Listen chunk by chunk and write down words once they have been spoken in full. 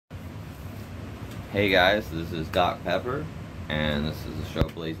Hey guys, this is Doc Pepper, and this is the show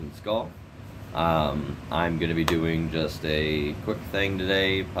Blazing Skull. I'm going to be doing just a quick thing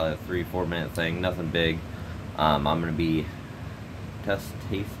today, probably a 3-4 minute thing, nothing big. I'm going to be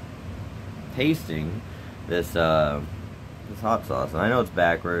tasting this hot sauce, and I know it's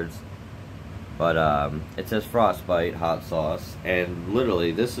backwards, but it says Frostbite hot sauce, and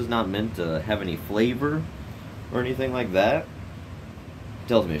literally this is not meant to have any flavor or anything like that.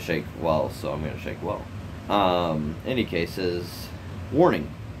 Tells me to shake well, so I'm going to shake well. Any cases, warning,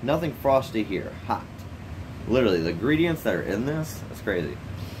 nothing frosty here, hot. Literally, the ingredients that are in this, that's crazy.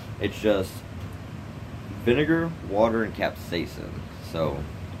 It's just vinegar, water, and capsaicin, so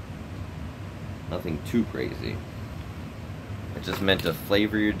nothing too crazy. It's just meant to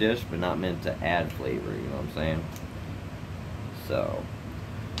flavor your dish, but not meant to add flavor, you know what I'm saying? So,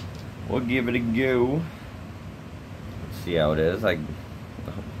 we'll give it a go. Let's see how it is.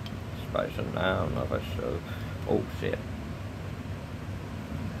 Probably shouldn't. I don't know if I should. Oh shit.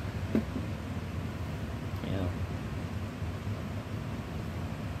 Yeah.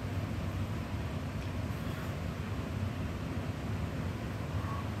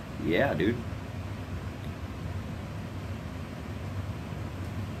 Yeah, dude.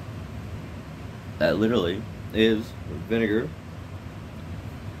 That literally is vinegar,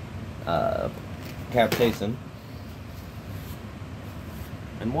 capsaicin,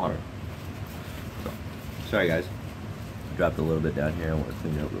 and water. So, sorry guys, dropped a little bit down here. I want to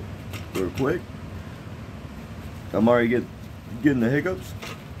clean it up real quick. I'm already getting the hiccups.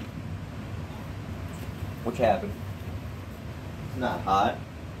 Which happened? It's not hot.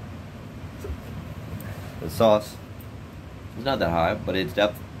 The sauce is not that hot, but it's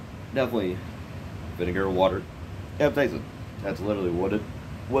definitely vinegar, water, capsaicin. That's literally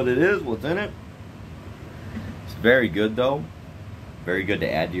what it is. What's in it? It's very good though. Very good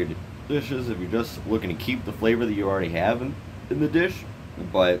to add to your dishes if you're just looking to keep the flavor that you already have in the dish,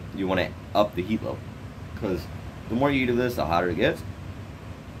 but you want to up the heat level, because the more you eat of this, the hotter it gets.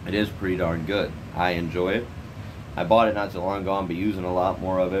 It is pretty darn good. I enjoy it. I bought it not so long ago. I'll be using a lot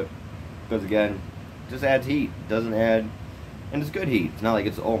more of it, because again, it just adds heat. It doesn't add, and it's good heat. It's not like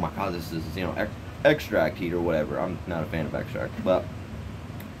it's, oh my god, this is, you know, extract heat or whatever. I'm not a fan of extract, but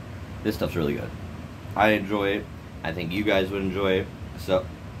this stuff's really good. I enjoy it. I think you guys would enjoy it. So,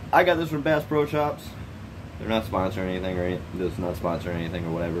 I got this from Bass Pro Shops. They're not sponsoring anything or this is not sponsoring anything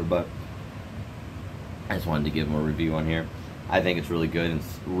or whatever, but I just wanted to give them a review on here. I think it's really good.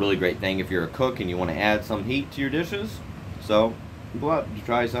 It's a really great thing if you're a cook and you want to add some heat to your dishes. So, go out and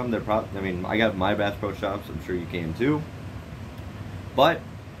try some. They're I mean, I got my Bass Pro Shops. I'm sure you can too. But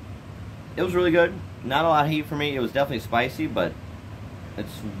it was really good. Not a lot of heat for me. It was definitely spicy, but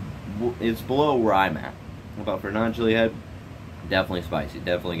it's below where I'm at. About for a non-chili head, definitely spicy.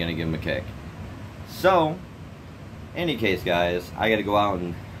 Definitely gonna give him a kick. So, any case, guys, I gotta go out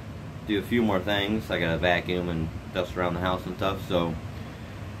and do a few more things. I gotta vacuum and dust around the house and stuff. So,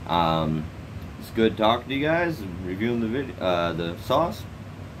 it's good talking to you guys and reviewing the the sauce.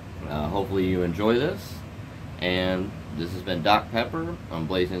 Hopefully you enjoy this. And this has been Doc Pepper on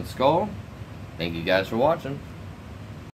Blazing Skull. Thank you guys for watching.